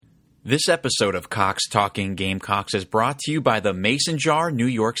This episode of Cox Talking Gamecocks is brought to you by the Mason Jar, New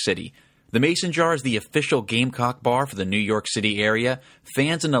York City. The Mason Jar is the official Gamecock bar for the New York City area.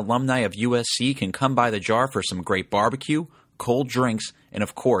 Fans and alumni of USC can come by the jar for some great barbecue, cold drinks, and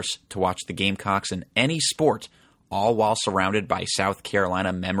of course, to watch the Gamecocks in any sport, all while surrounded by South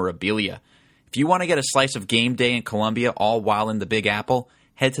Carolina memorabilia. If you want to get a slice of game day in Columbia all while in the Big Apple,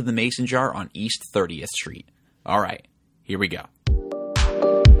 head to the Mason Jar on East 30th Street. All right, here we go.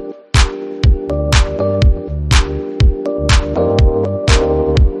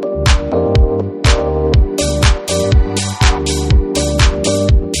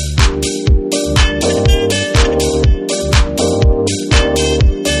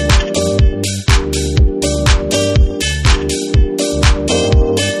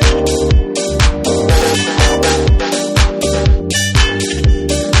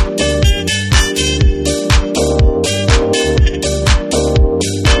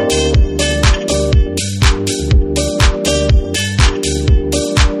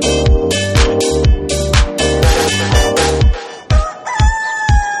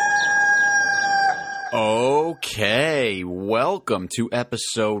 Welcome to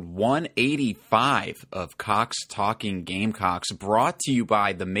episode 185 of Cox Talking Gamecocks, brought to you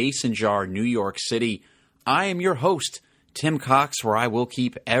by the Mason Jar, New York City. I am your host, Tim Cox, where I will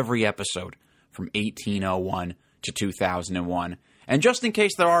keep every episode from 1801 to 2001. And just in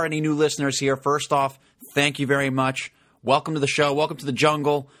case there are any new listeners here, first off, thank you very much. Welcome to the show. Welcome to the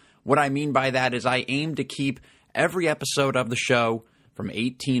jungle. What I mean by that is I aim to keep every episode of the show from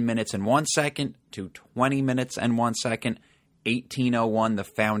 18 minutes and 1 second to 20 minutes and 1 second. 1801, the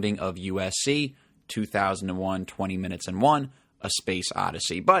founding of USC. 2001, 20 minutes and 1, A Space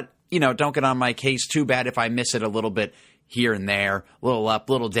Odyssey. But, don't get on my case too bad if I miss it a little bit here and there, a little up,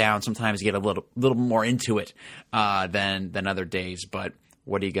 a little down. Sometimes you get a little more into it than other days. But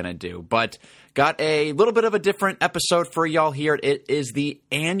what are you going to do? But got a little bit of a different episode for y'all here. It is the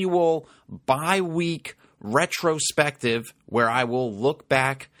annual bi-week retrospective where I will look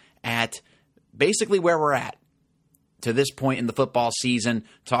back at basically where we're at to this point in the football season,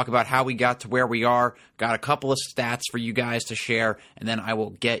 talk about how we got to where we are, got a couple of stats for you guys to share, and then I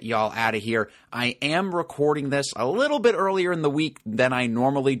will get y'all out of here. I am recording this a little bit earlier in the week than I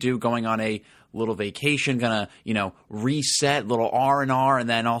normally do, going on a little vacation, gonna, reset, little R&R, and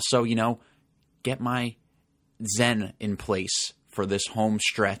then also, get my zen in place for this home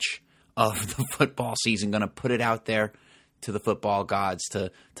stretch of the football season. Gonna put it out there to the football gods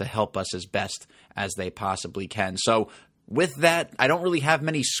to help us as best as they possibly can. So with that, I don't really have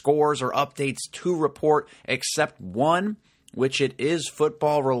many scores or updates to report except one, which it is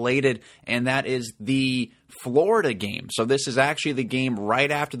football related, and that is the Florida game. So this is actually the game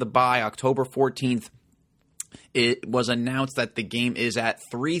right after the bye, October 14th. It was announced that the game is at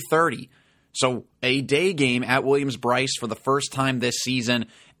 3:30. So a day game at Williams-Brice for the first time this season,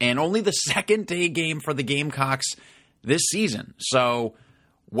 and only the second day game for the Gamecocks this season. So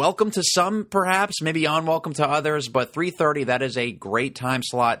welcome to some, perhaps, maybe unwelcome to others, but 3:30, that is a great time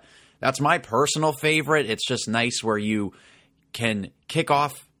slot. That's my personal favorite. It's just nice where you can kick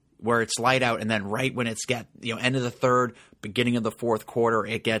off where it's light out, and then right when it's end of the third, beginning of the fourth quarter,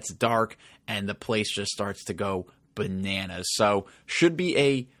 it gets dark, and the place just starts to go bananas. So should be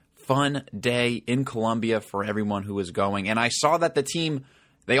a fun day in Columbia for everyone who is going. And I saw that the team,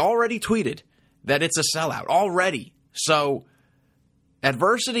 they already tweeted that it's a sellout already. So,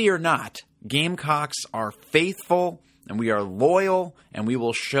 adversity or not, Gamecocks are faithful, and we are loyal, and we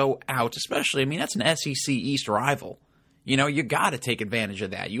will show out, especially, that's an SEC East rival. You got to take advantage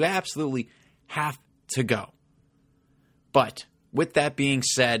of that. You absolutely have to go. But, with that being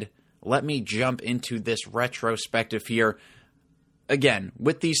said, let me jump into this retrospective here. Again,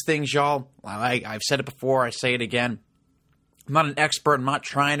 with these things, y'all, I've said it before, I say it again. I'm not an expert, I'm not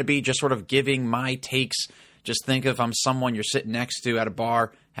trying to be, just sort of giving my takes. Just think if I'm someone you're sitting next to at a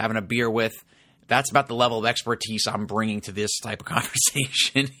bar, having a beer with. That's about the level of expertise I'm bringing to this type of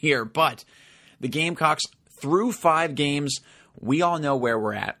conversation here. But the Gamecocks, through 5 games, we all know where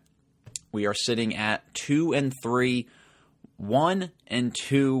we're at. We are sitting at 2-3,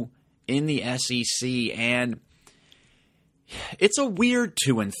 1-2 in the SEC, and it's a weird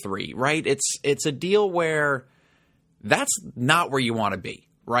 2-3, right? It's a deal where that's not where you want to be,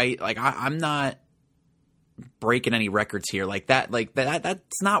 right? Like I'm not breaking any records here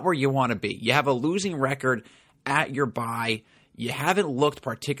that's not where you want to be. You have a losing record at your bye. You haven't looked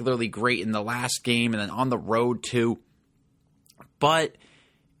particularly great in the last game and then on the road too. But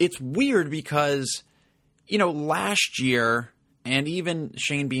it's weird because, last year and even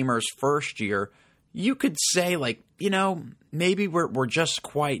Shane Beamer's first year, you could say, like, maybe we're just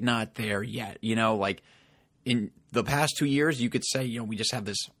quite not there yet. Like in the past 2 years, you could say, we just have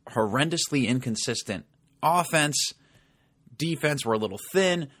this horrendously inconsistent offense. Defense, we're a little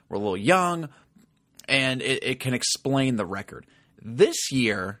thin, we're a little young, and it can explain the record. This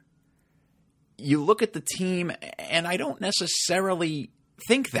year, you look at the team, and I don't necessarily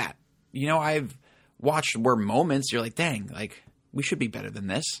think that. I've watched where moments you're like, dang, like, we should be better than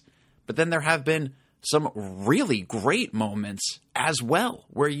this. But then there have been some really great moments as well,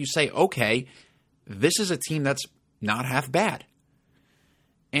 where you say, okay, this is a team that's not half bad.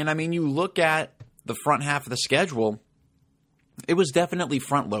 And I mean, you look at the front half of the schedule, it was definitely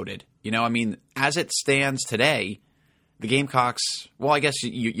front-loaded. As it stands today, the Gamecocks, well, I guess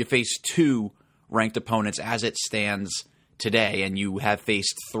you face 2 ranked opponents as it stands today, and you have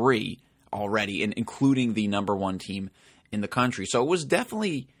faced 3 already, including the number 1 team in the country. So it was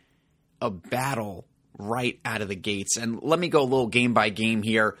definitely a battle right out of the gates. And let me go a little game by game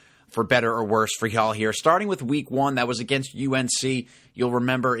here, for better or worse for y'all here. Starting with week 1, that was against UNC. You'll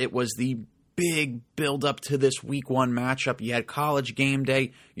remember it was the big build-up to this week 1 matchup. You had college game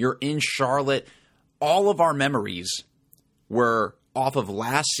day. You're in Charlotte. All of our memories were off of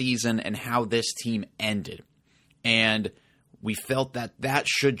last season and how this team ended. And we felt that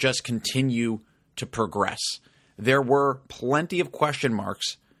should just continue to progress. There were plenty of question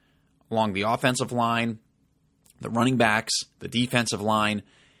marks along the offensive line, the running backs, the defensive line,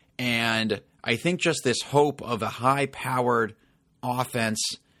 and I think just this hope of a high-powered offense,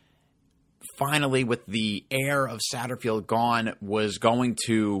 finally, with the air of Satterfield gone, was going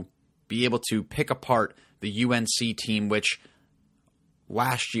to be able to pick apart the UNC team, which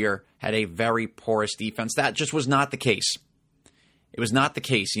last year had a very porous defense. That just was not the case. It was not the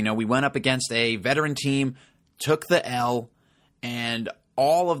case. We went up against a veteran team, took the L, and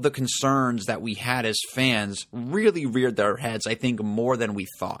all of the concerns that we had as fans really reared their heads, I think, more than we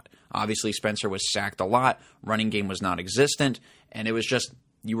thought. Obviously, Spencer was sacked a lot, running game was non-existent, and it was just,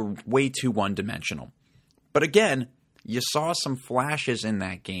 you were way too one-dimensional. But again, you saw some flashes in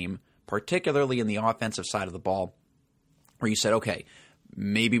that game, particularly in the offensive side of the ball, where you said, okay,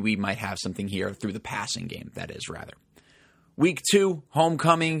 maybe we might have something here through the passing game, that is, rather. Week 2,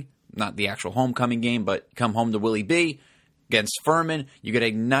 homecoming, not the actual homecoming game, but come home to Willie B. Against Furman, you get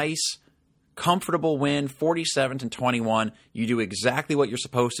a nice, comfortable win, 47-21. You do exactly what you're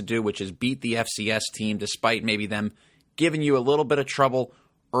supposed to do, which is beat the FCS team, despite maybe them giving you a little bit of trouble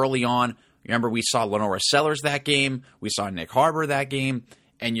early on. Remember, we saw Lenora Sellers that game. We saw Nick Harbor that game.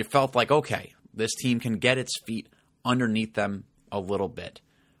 And you felt like, okay, this team can get its feet underneath them a little bit.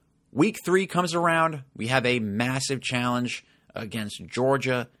 Week 3 comes around. We have a massive challenge against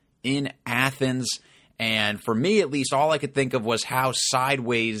Georgia in Athens. And for me, at least, all I could think of was how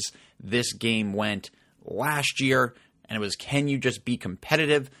sideways this game went last year. And it was, can you just be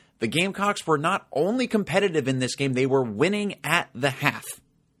competitive? The Gamecocks were not only competitive in this game, they were winning at the half.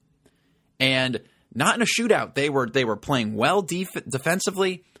 And not in a shootout. They were playing well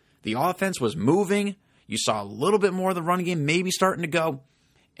defensively. The offense was moving. You saw a little bit more of the run game maybe starting to go.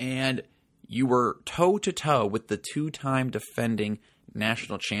 And you were toe-to-toe with the 2-time defending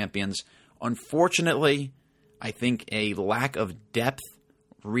national champions. Unfortunately, I think a lack of depth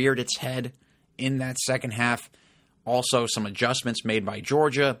reared its head in that second half. Also, some adjustments made by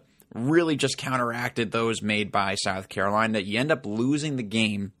Georgia really just counteracted those made by South Carolina. You end up losing the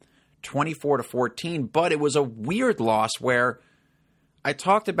game 24-14, but it was a weird loss where I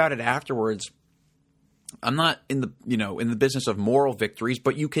talked about it afterwards. I'm not in the business of moral victories,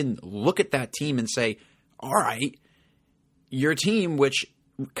 but you can look at that team and say, all right, your team, which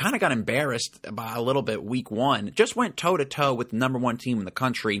kind of got embarrassed by a little bit week 1, just went toe-to-toe with the number 1 team in the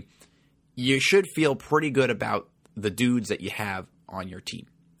country. You should feel pretty good about the dudes that you have on your team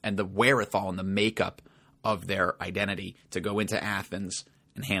and the wherewithal and the makeup of their identity to go into Athens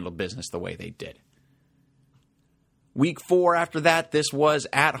and handle business the way they did. Week 4 after that, this was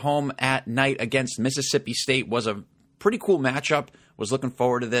at home at night against Mississippi State. Was a pretty cool matchup. Was looking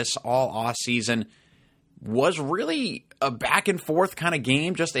forward to this all off season. Was really a back and forth kind of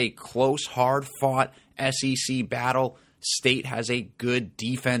game, just a close, hard-fought SEC battle. State has a good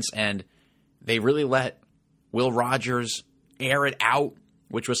defense, and they really let Will Rogers air it out,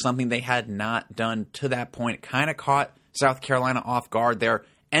 which was something they had not done to that point. Kind of caught South Carolina off guard there.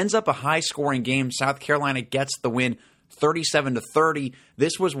 Ends up a high-scoring game. South Carolina gets the win 37-30.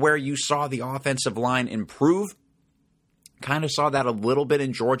 This was where you saw the offensive line improve. Kind of saw that a little bit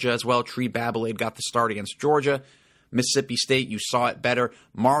in Georgia as well. Tree Babalade got the start against Georgia. Mississippi State, you saw it better.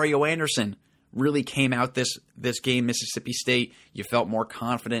 Mario Anderson really came out this game. Mississippi State, you felt more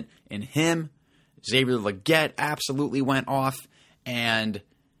confident in him. Xavier Legette absolutely went off, and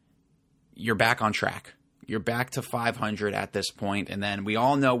you're back on track. You're back to 500 at this point, and then we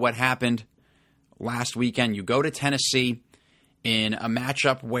all know what happened last weekend. You go to Tennessee in a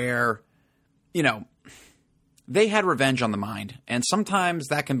matchup where, they had revenge on the mind, and sometimes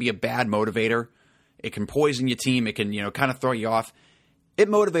that can be a bad motivator. It can poison your team. It can, kind of throw you off. It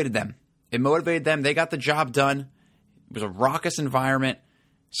motivated them. They got the job done. It was a raucous environment.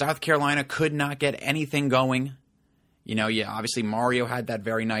 South Carolina could not get anything going. Obviously Mario had that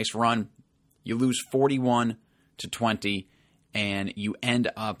very nice run. You lose 41-20, and you end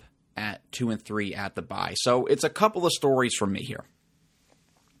up at 2-3 at the bye. So it's a couple of stories from me here.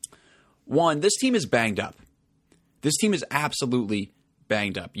 One, this team is banged up. This team is absolutely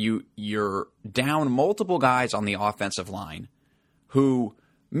banged up. You're down multiple guys on the offensive line who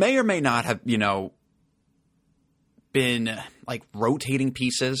may or may not have, been like rotating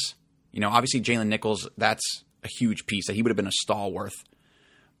pieces. Obviously Jalen Nichols, that's a huge piece that he would have been a stalwart.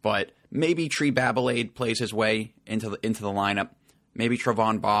 But maybe Tree Babalade plays his way into the lineup. Maybe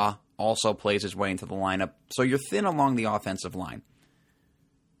Travon Baugh also plays his way into the lineup. So you're thin along the offensive line.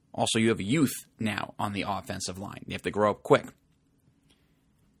 Also, you have youth now on the offensive line. You have to grow up quick.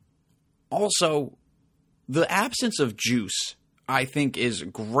 Also, the absence of juice, I think, is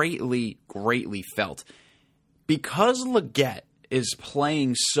greatly, greatly felt. Because Legette is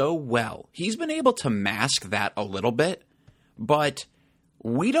playing so well, he's been able to mask that a little bit, but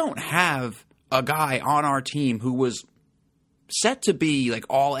we don't have a guy on our team who was set to be like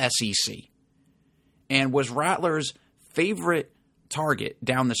all SEC and was Rattler's favorite target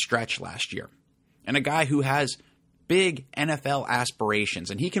down the stretch last year, and a guy who has big NFL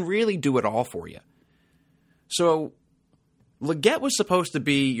aspirations, and he can really do it all for you. So Legette was supposed to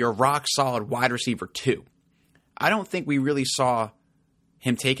be your rock-solid wide receiver 2. I don't think we really saw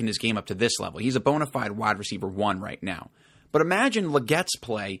him taking his game up to this level. He's a bona fide wide receiver 1 right now. But imagine Legette's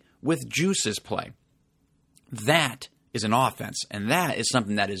play with Juice's play. That is an offense, and that is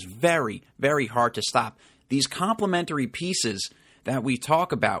something that is very, very hard to stop. These complementary pieces that we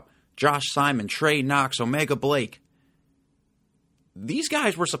talk about, Josh Simon, Trey Knox, Omega Blake, these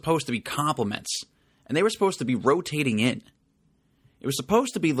guys were supposed to be complements, and they were supposed to be rotating in. It was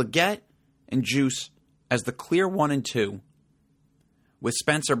supposed to be Legette and Juice as the clear 1 and 2, with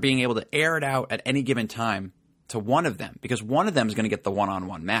Spencer being able to air it out at any given time to one of them, because one of them is going to get the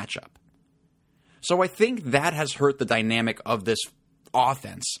one-on-one matchup. So I think that has hurt the dynamic of this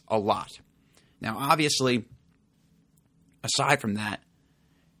offense a lot. Now, obviously, aside from that,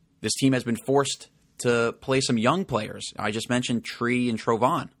 this team has been forced to play some young players. I just mentioned Tree and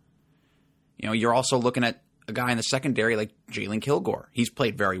Trovon. You're also looking at a guy in the secondary like Jalen Kilgore. He's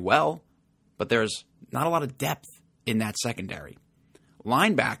played very well, but there's not a lot of depth in that secondary.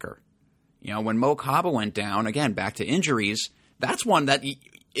 Linebacker, when Mo Kaba went down, again, back to injuries, that's one that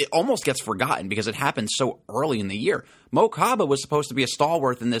it almost gets forgotten because it happened so early in the year. Mo Kaba was supposed to be a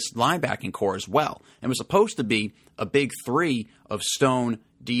stalwart in this linebacking core as well, and was supposed to be a big 3 of Stone,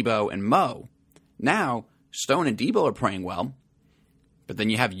 Debo, and Mo. Now, Stone and Debo are playing well, but then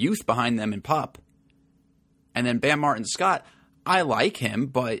you have youth behind them in Pup. And then Bam Martin-Scott, I like him,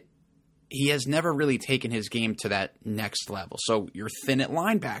 but he has never really taken his game to that next level. So you're thin at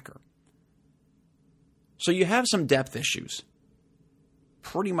linebacker. So you have some depth issues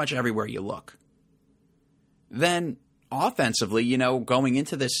pretty much everywhere you look. Then offensively, going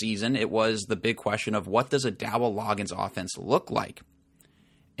into this season, it was the big question of what does a Dowell Loggins offense look like?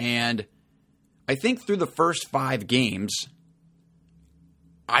 And I think through the first 5 games,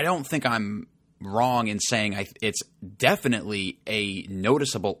 I don't think I'm wrong in saying it's definitely a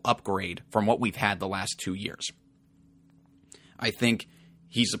noticeable upgrade from what we've had the last 2 years. I think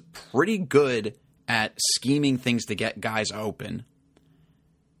he's pretty good at scheming things to get guys open.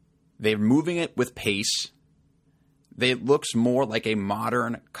 They're moving it with pace. It looks more like a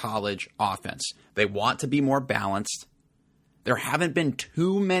modern college offense. They want to be more balanced. There haven't been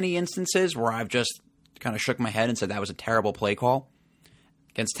too many instances where I've just kind of shook my head and said that was a terrible play call.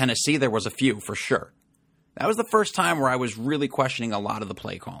 Against Tennessee, there was a few, for sure. That was the first time where I was really questioning a lot of the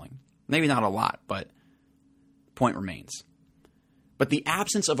play calling. Maybe not a lot, but point remains. But the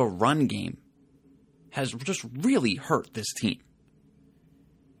absence of a run game has just really hurt this team.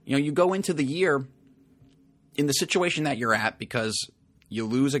 You go into the year in the situation that you're at because you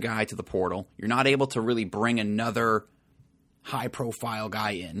lose a guy to the portal. You're not able to really bring another high-profile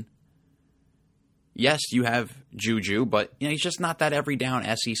guy in. Yes, you have Juju, but he's just not that every-down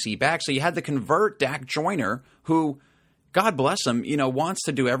SEC back. So you had to convert Dak Joyner, who, God bless him, wants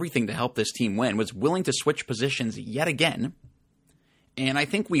to do everything to help this team win, was willing to switch positions yet again. And I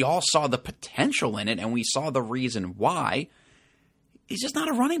think we all saw the potential in it, and we saw the reason why. He's just not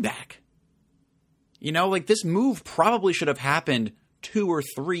a running back. You know, like this move probably should have happened 2 or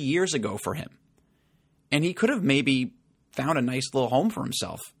 3 years ago for him. And he could have maybe found a nice little home for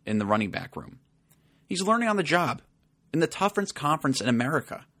himself in the running back room. He's learning on the job in the toughest conference in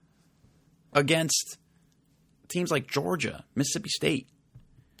America against teams like Georgia, Mississippi State.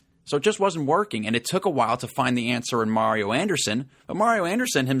 So it just wasn't working, and it took a while to find the answer in Mario Anderson. But Mario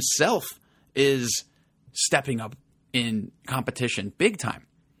Anderson himself is stepping up in competition big time.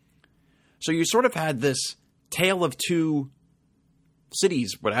 So you sort of had this tale of two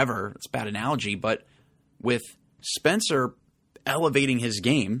cities, whatever. It's a bad analogy, but with Spencer elevating his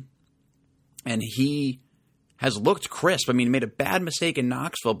game, and he has looked crisp. I mean, he made a bad mistake in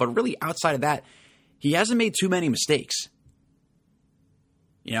Knoxville, but really outside of that, he hasn't made too many mistakes.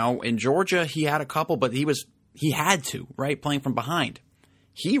 You know, in Georgia, he had a couple, but he had to, right? Playing from behind.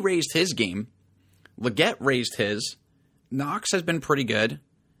 He raised his game. Leggett raised his. Knox has been pretty good.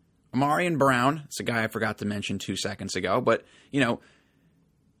 Amarian Brown, it's a guy I forgot to mention 2 seconds ago, but, you know,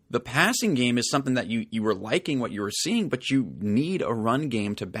 the passing game is something that you were liking what you were seeing, but you need a run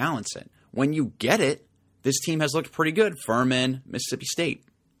game to balance it. When you get it, this team has looked pretty good. Furman, Mississippi State.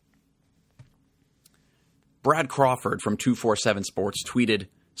 Brad Crawford from 247 Sports tweeted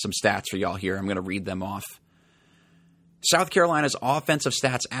some stats for y'all here. I'm going to read them off. South Carolina's offensive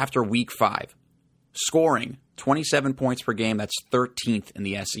stats after Week 5. Scoring, 27 points per game. That's 13th in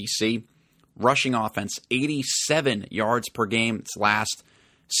the SEC. Rushing offense, 87 yards per game. That's last.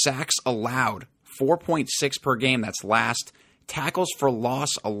 Sacks allowed, 4.6 per game. That's last. Tackles for loss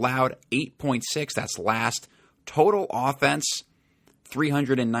allowed, 8.6. That's last. Total offense,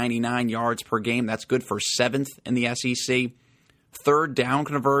 399 yards per game. That's good for 7th in the SEC. Third down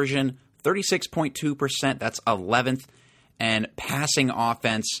conversion, 36.2%. That's 11th. And passing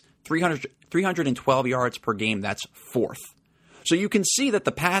offense, 312 yards per game. That's 4th. So you can see that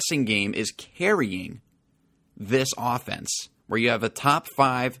the passing game is carrying this offense, where you have a top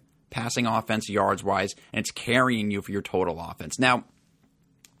 5 passing offense yards-wise, and it's carrying you for your total offense. Now,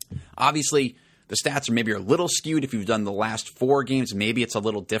 obviously, the stats are maybe a little skewed. If you've done the last 4 games, maybe it's a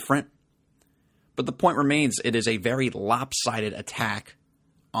little different. But the point remains, it is a very lopsided attack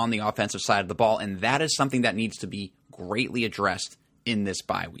on the offensive side of the ball, and that is something that needs to be greatly addressed in this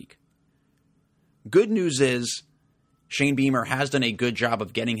bye week. Good news is Shane Beamer has done a good job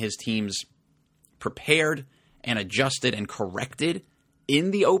of getting his teams prepared and adjusted and corrected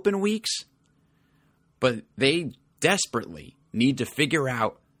in the open weeks, but they desperately need to figure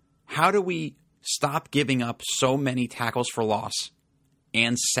out, how do we stop giving up so many tackles for loss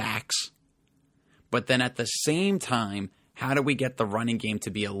and sacks, but then at the same time, how do we get the running game to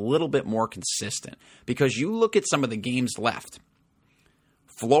be a little bit more consistent? Because you look at some of the games left.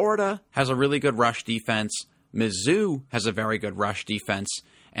 Florida has a really good rush defense. Mizzou has a very good rush defense.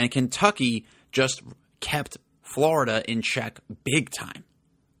 And Kentucky just kept Florida in check big time,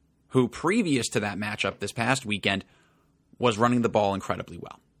 who previous to that matchup this past weekend was running the ball incredibly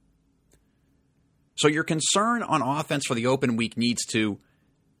well. So your concern on offense for the open week needs to,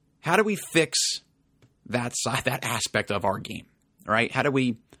 how do we fix that side, that aspect of our game, right? How do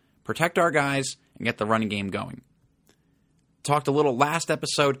we protect our guys and get the running game going? Talked a little last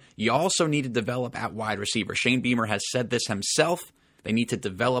episode. You also need to develop at wide receiver. Shane Beamer has said this himself. They need to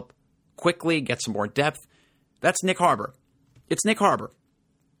develop quickly, get some more depth. That's Nick Harbor. It's Nick Harbor.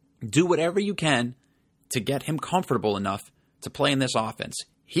 Do whatever you can to get him comfortable enough to play in this offense.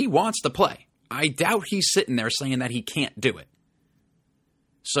 He wants to play. I doubt he's sitting there saying that he can't do it.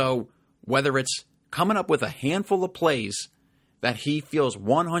 So whether it's coming up with a handful of plays that he feels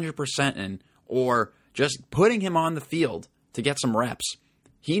 100% in, or just putting him on the field to get some reps,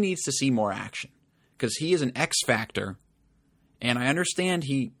 he needs to see more action, because he is an X factor. And I understand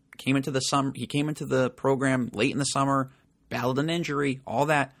he came into the program late in the summer, battled an injury, all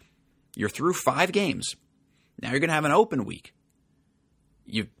that. You're through 5 games. Now you're going to have an open week.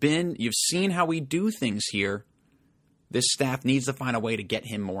 You've seen how we do things here. This staff needs to find a way to get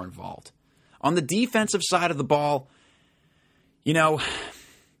him more involved. On the defensive side of the ball, you know,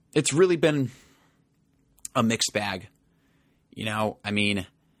 it's really been a mixed bag. You know, I mean,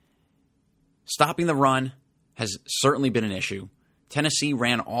 stopping the run has certainly been an issue. Tennessee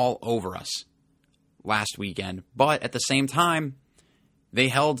ran all over us last weekend, but at the same time, they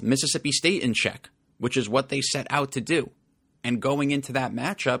held Mississippi State in check, which is what they set out to do. And going into that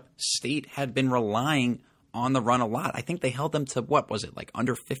matchup, State had been relying on the run a lot. I think they held them to, what was it, like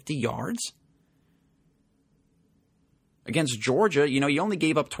under 50 yards? Against Georgia, you know, you only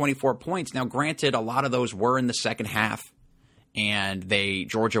gave up 24 points. Now, granted, a lot of those were in the second half, and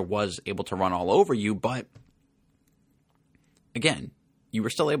Georgia was able to run all over you, but again, you were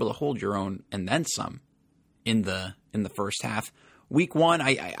still able to hold your own and then some in the first half. Week 1,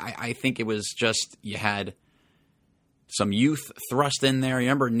 I think it was just you had some youth thrust in there. You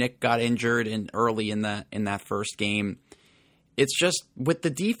remember Nick got injured early in that first game. It's just with the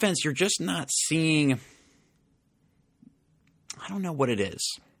defense, you're just not seeing. I don't know what it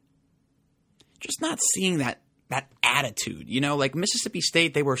is. Just not seeing that attitude. Like Mississippi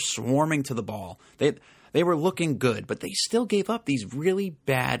State, they were swarming to the ball. They were looking good, but they still gave up these really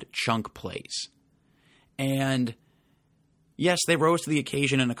bad chunk plays. And yes, they rose to the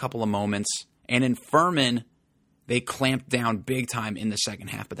occasion in a couple of moments. And in Furman, they clamped down big time in the second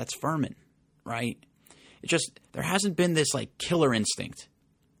half. But that's Furman, right? There hasn't been this like killer instinct.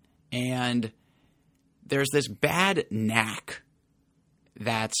 And there's this bad knack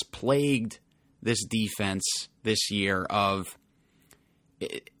that's plagued this defense this year of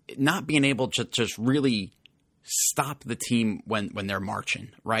not being able to just really stop the team when they're marching,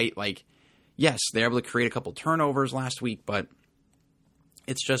 right? Like, yes, they're able to create a couple turnovers last week, but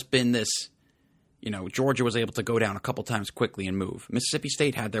it's just been this, Georgia was able to go down a couple times quickly and move. Mississippi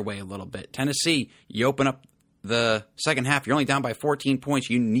State had their way a little bit. Tennessee, you open up the second half, you're only down by 14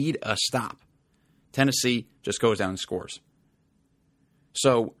 points. You need a stop. Tennessee just goes down and scores.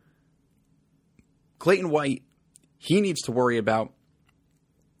 So Clayton White, he needs to worry about,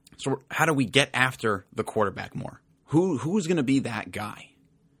 so how do we get after the quarterback more? Who's going to be that guy?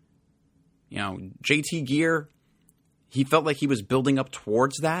 JT Gear, he felt like he was building up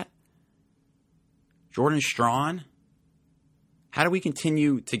towards that. Jordan Strawn, how do we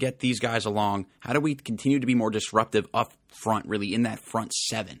continue to get these guys along? How do we continue to be more disruptive up front, really, in that front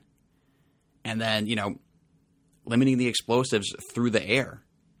seven? And then, limiting the explosives through the air.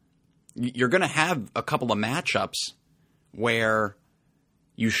 You're going to have a couple of matchups where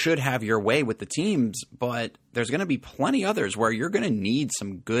you should have your way with the teams, but there's going to be plenty others where you're going to need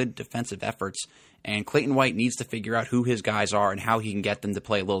some good defensive efforts, and Clayton White needs to figure out who his guys are and how he can get them to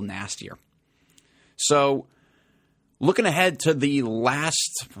play a little nastier. So looking ahead to the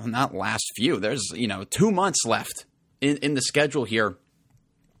not last few, there's 2 months left in the schedule here.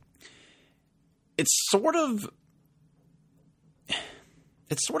 It's sort of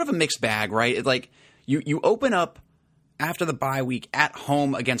a mixed bag, right? It's like you open up after the bye week at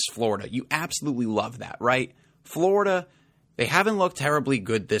home against Florida. You absolutely love that, right? Florida, they haven't looked terribly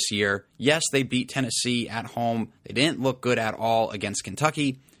good this year. Yes, they beat Tennessee at home. They didn't look good at all against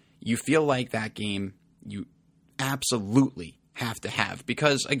Kentucky. You feel like that game you absolutely have to have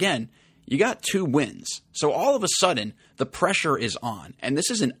because, again, you got 2 wins. So all of a sudden, the pressure is on. And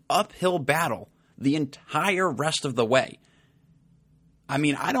this is an uphill battle the entire rest of the way. I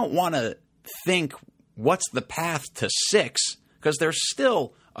mean, I don't want to think what's the path to 6 because there's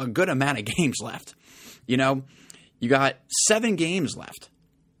still a good amount of games left. You got 7 games left,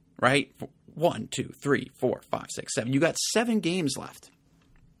 right? 1, 2, 3, 4, 5, 6, 7. You got 7 games left.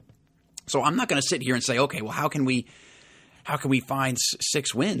 So I'm not going to sit here and say, okay, well, how can we find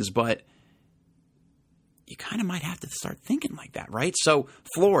 6 wins? But you kind of might have to start thinking like that, right? So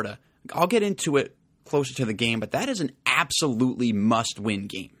Florida, I'll get into it closer to the game, but that is an absolutely must-win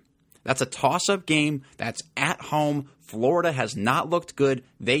game. That's a toss-up game. That's at home. Florida has not looked good.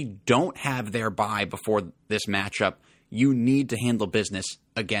 They don't have their bye before this matchup. You need to handle business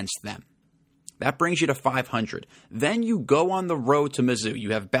against them. That brings you to 500. Then you go on the road to Mizzou.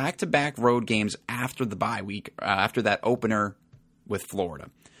 You have back-to-back road games after the bye week, after that opener with Florida.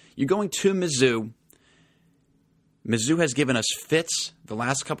 You're going to Mizzou. Mizzou has given us fits the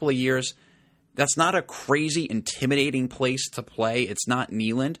last couple of years. That's not a crazy, intimidating place to play. It's not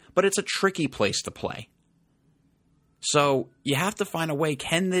Neyland, but it's a tricky place to play. So you have to find a way.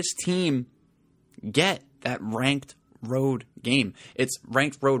 Can this team get that ranked road game? It's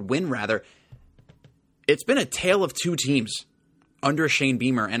ranked road win, rather. It's been a tale of 2 teams under Shane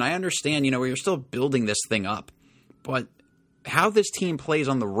Beamer, and I understand, we're still building this thing up. But how this team plays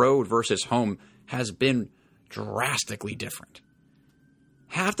on the road versus home has been drastically different.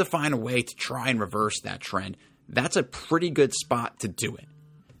 Have to find a way to try and reverse that trend. That's a pretty good spot to do it.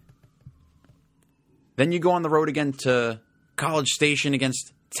 Then you go on the road again to College Station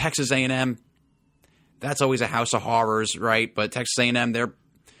against Texas A&M. That's always a house of horrors, right? But Texas A&M, they're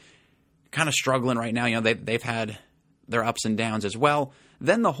kind of struggling right now. They've had their ups and downs as well.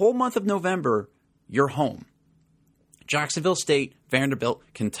 Then the whole month of November, you're home. Jacksonville State, Vanderbilt,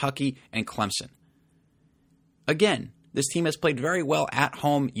 Kentucky, and Clemson. Again, this team has played very well at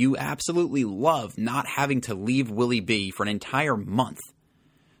home. You absolutely love not having to leave Willie B for an entire month.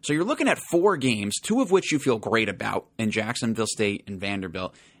 So you're looking at 4 games, 2 of which you feel great about in Jacksonville State and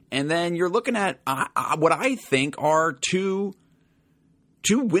Vanderbilt. And then you're looking at what I think are two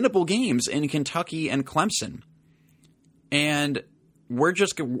winnable games in Kentucky and Clemson. And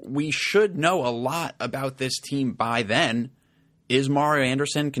we should know a lot about this team by then. Is Mario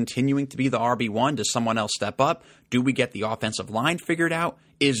Anderson continuing to be the RB1? Does someone else step up? Do we get the offensive line figured out?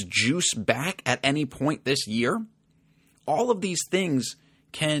 Is Juice back at any point this year? All of these things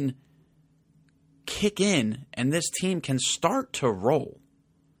can kick in, and this team can start to roll.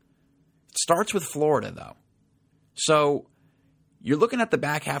 It starts with Florida, though. So you're looking at the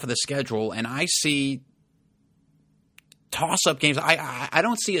back half of the schedule, and I see toss-up games. I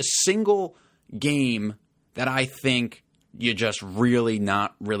don't see a single game that I think you're just really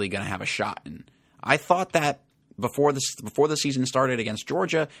not really going to have a shot in. I thought that before the season started against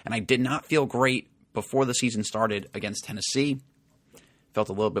Georgia, and I did not feel great before the season started against Tennessee. Felt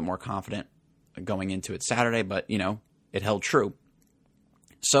a little bit more confident going into it Saturday, but, it held true.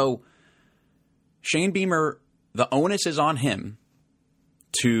 So Shane Beamer, the onus is on him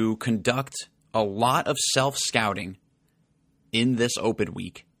to conduct a lot of self-scouting in this open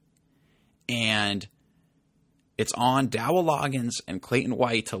week. And it's on Dowell Loggins and Clayton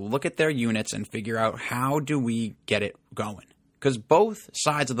White to look at their units and figure out how do we get it going. Because both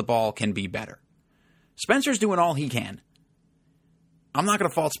sides of the ball can be better. Spencer's doing all he can. I'm not going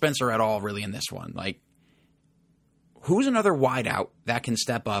to fault Spencer at all, really, in this one. Like, who's another wideout that can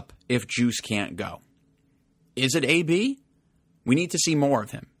step up if Juice can't go? Is it AB? We need to see more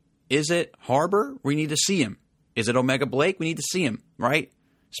of him. Is it Harbor? We need to see him. Is it Omega Blake? We need to see him, right?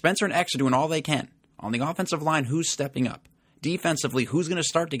 Spencer and X are doing all they can. On the offensive line, who's stepping up? Defensively, who's going to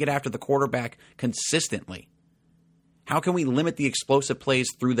start to get after the quarterback consistently? How can we limit the explosive plays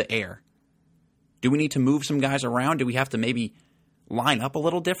through the air? Do we need to move some guys around? Do we have to maybe line up a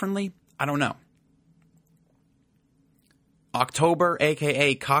little differently? I don't know. October,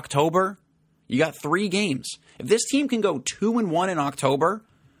 a.k.a. Cocktober, you got 3 games. If this team can go 2-1 in October,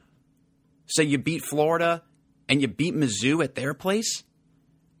 say you beat Florida and you beat Mizzou at their place,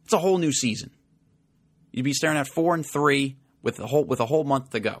 it's a whole new season. You'd be staring at 4-3 with a whole month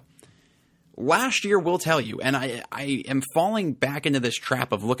to go. Last year will tell you, and I am falling back into this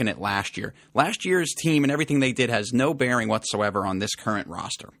trap of looking at last year. Last year's team and everything they did has no bearing whatsoever on this current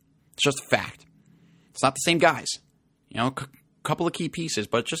roster. It's just a fact. It's not the same guys. A couple of key pieces,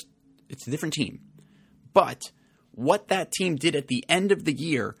 but it's a different team. But what that team did at the end of the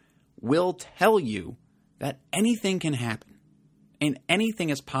year will tell you that anything can happen. And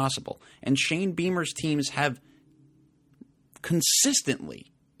anything is possible. And Shane Beamer's teams have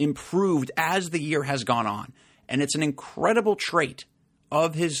consistently improved as the year has gone on. And it's an incredible trait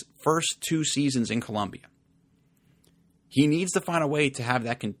of his first 2 seasons in Columbia. He needs to find a way to have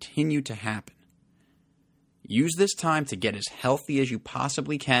that continue to happen. Use this time to get as healthy as you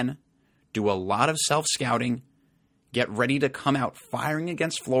possibly can. Do a lot of self-scouting. Get ready to come out firing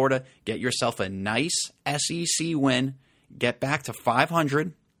against Florida. Get yourself a nice SEC win. Get back to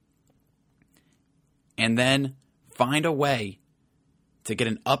 500. And then find a way to get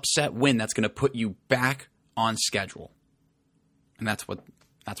an upset win that's going to put you back on schedule. And that's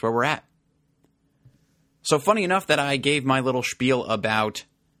where we're at. So funny enough that I gave my little spiel about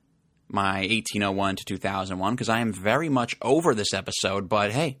my 1801 to 2001 because I am very much over this episode,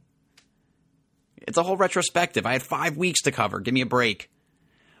 but hey, it's a whole retrospective. I had 5 weeks to cover. Give me a break.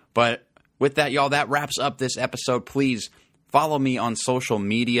 But with that, y'all, that wraps up this episode. Please follow me on social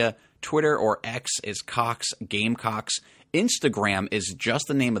media. Twitter or X is Cox Gamecocks. Instagram is just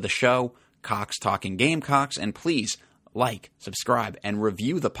the name of the show, Cox Talking Gamecocks. And please like, subscribe, and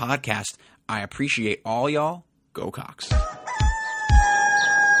review the podcast. I appreciate all y'all. Go Cox.